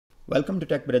Welcome to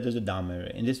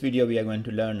TechBrothersIT. In this video, we are going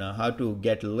to learn how to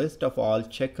get a list of all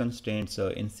check constraints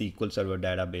in SQL Server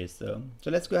database. So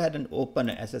let's go ahead and open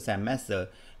SSMS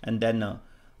and then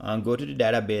go to the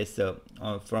database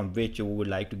from which we would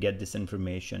like to get this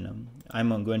information.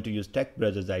 I'm going to use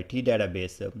TechBrothersIT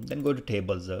database, then go to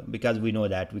tables because we know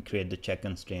that we create the check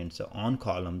constraints on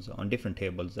columns on different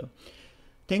tables.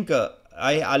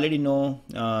 I already know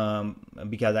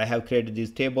because I have created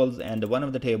these tables, and one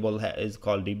of the table is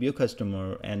called DBA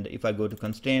customer, and if I go to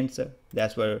constraints,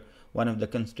 that's where one of the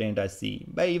constraint I see.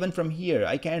 But even from here,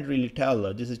 I can't really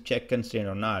tell this is check constraint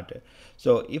or not.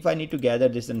 So if I need to gather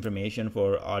this information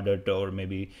for audit or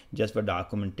maybe just for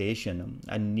documentation,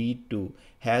 I need to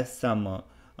have some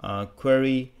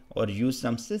query or use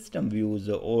some system views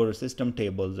or system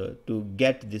tables to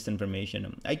get this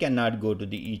information. I cannot go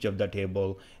to each of the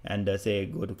table and say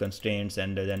go to constraints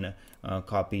and then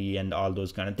copy and all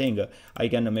those kind of thing. I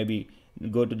can maybe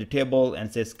go to the table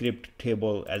and say script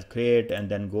table as create and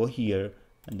then go here,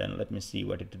 and then let me see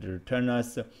what it will return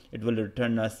us. It will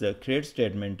return us the create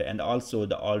statement and also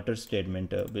the alter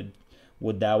statement.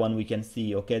 With that one we can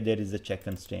see, okay, there is a check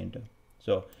constraint.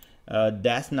 So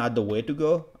that's not the way to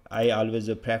go. I always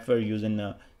prefer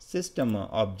using system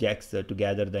objects to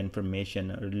gather the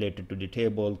information related to the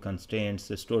table, constraints,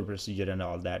 store procedure, and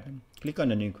all that. Click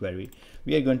on a new query.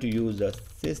 We are going to use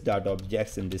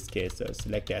sys.objects in this case.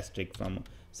 Select asterisk from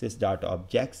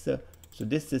sys.objects. So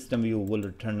this system view will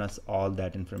return us all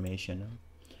that information.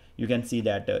 You can see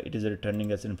that it is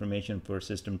returning us information for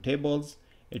system tables.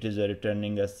 It is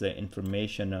returning us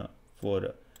information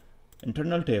for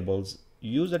internal tables,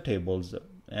 user tables,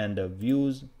 and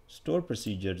views, store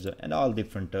procedures, and all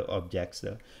different objects.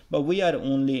 But we are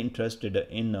only interested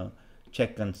in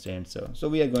check constraints. So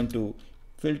we are going to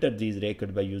filter these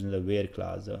records by using the where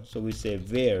clause. So we say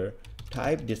where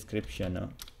type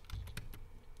description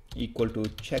equal to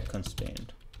check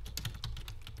constraint.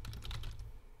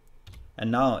 And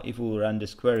now if we run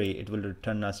this query, it will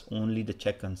return us only the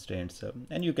check constraints.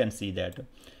 And you can see that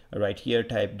right here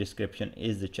type description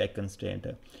is the check constraint.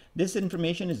 This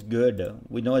information is good.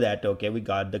 We know that, okay, we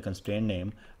got the constraint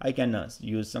name. I can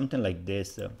use something like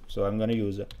this. So I'm going to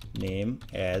use name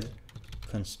as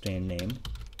constraint name,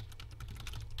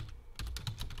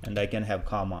 and I can have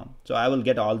comma. So I will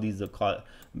get all these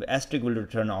asterisk will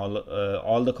return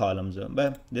all the columns,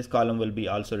 but this column will be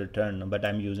also returned, but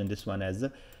I'm using this one as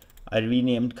I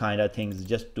renamed kind of things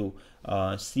just to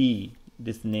see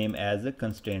this name as a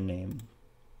constraint name.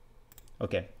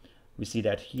 Okay, we see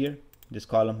that here this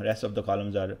column, rest of the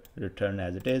columns are returned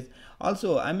as it is.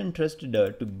 Also I'm interested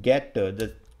to get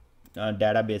the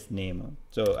database name,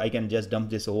 so I can just dump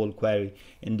this whole query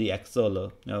in the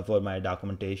Excel for my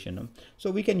documentation. So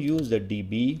we can use the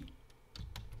db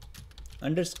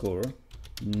underscore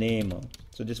name.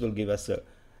 So this will give us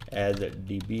as a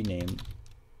db name,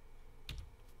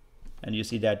 and you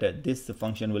see that this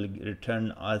function will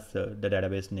return us the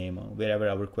database name wherever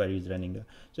our query is running.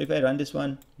 So if I run this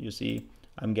one, you see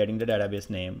I'm getting the database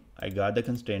name, I got the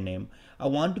constraint name. I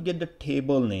want to get the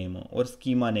table name or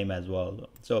schema name as well.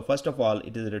 So first of all,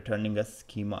 it is returning a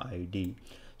schema ID.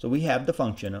 So we have the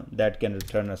function that can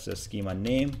return us a schema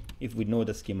name if we know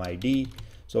the schema ID.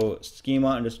 So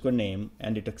schema underscore name,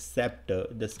 and it accept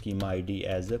the schema ID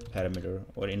as a parameter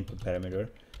or input parameter.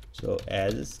 So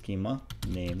as schema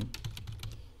name.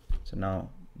 So now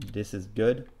this is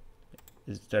good.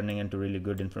 It's turning into really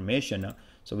good information.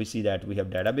 So we see that we have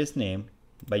database name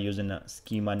by using a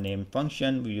schema name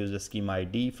function. We use the schema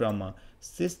ID from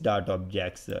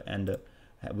sys.objects and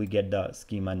we get the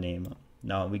schema name.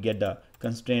 Now we get the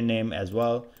constraint name as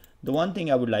well. The one thing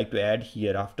I would like to add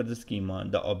here after the schema,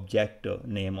 the object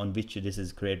name on which this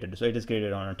is created. So it is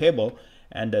created on a table,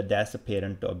 and that's the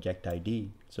parent object ID.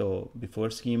 So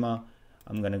before schema,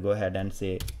 I'm going to go ahead and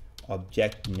say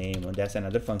object name. That's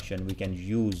another function we can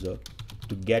use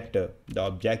to get the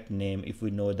object name if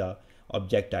we know the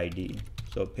object ID.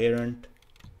 So parent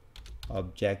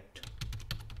object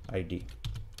ID,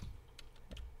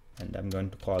 and I'm going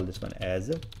to call this one as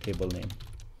a table name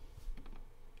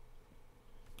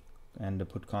and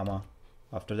put comma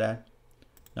after that.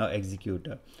 Now execute.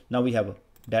 Now we have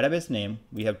database name,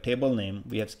 we have table name,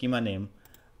 we have schema name,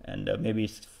 and maybe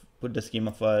put the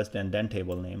schema first and then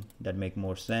table name. That make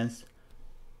more sense.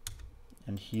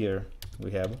 And here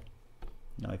we have,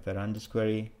 now if I run this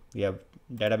query, we have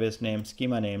database name,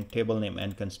 schema name, table name,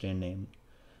 and constraint name.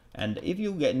 And if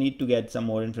you need to get some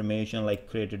more information like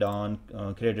created on,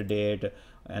 created date,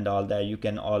 and all that, you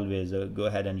can always go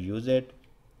ahead and use it.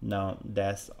 Now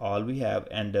that's all we have.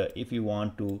 And if you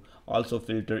want to also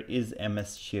filter is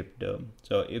MS shipped.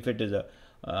 So if it is a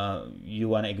you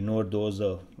want to ignore those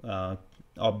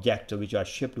objects which are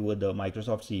shipped with the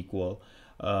Microsoft SQL.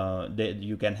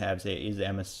 You can have, say, is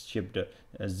MS shipped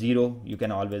 0. You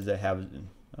can always have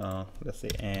let's say,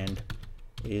 and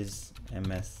is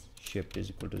MS shipped is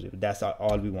equal to 0. That's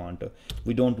all we want.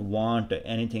 We don't want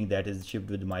anything that is shipped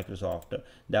with Microsoft.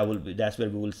 That's where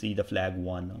we will see the flag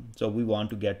 1. So we want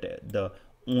to get the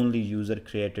only user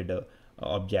created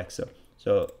objects.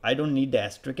 So I don't need the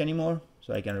asterisk anymore,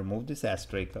 so I can remove this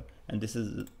asterisk, and this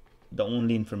is the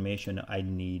only information I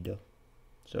need.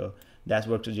 So that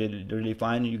works really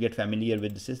fine. You get familiar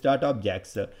with the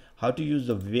sys.objects, how to use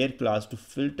the where class to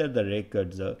filter the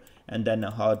records, and then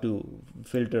how to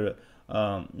filter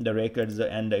the records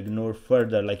and ignore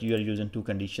further. Like you are using 2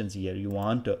 conditions here. You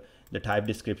want the type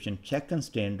description check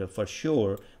constraint for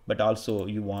sure, but also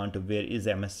you want where is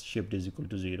MS shipped is equal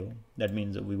to 0. That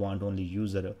means we want only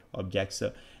user objects,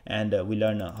 and we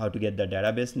learn how to get the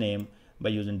database name by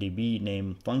using DB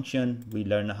name function. We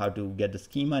learn how to get the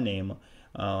schema name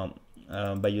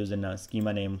by using a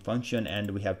schema name function,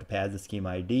 and we have to pass the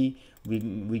schema ID.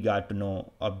 We got to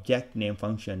know object name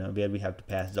function where we have to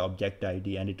pass the object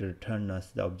ID, and it returns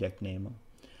us the object name.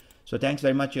 So thanks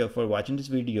very much for watching this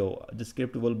video. The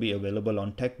script will be available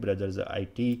on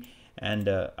TechBrothersIT, and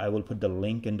I will put the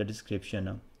link in the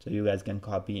description so you guys can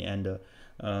copy and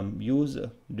use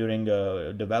during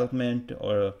development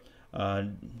or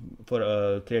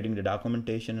for creating the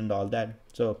documentation and all that.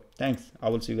 So thanks. I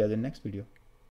will see you guys in the next video.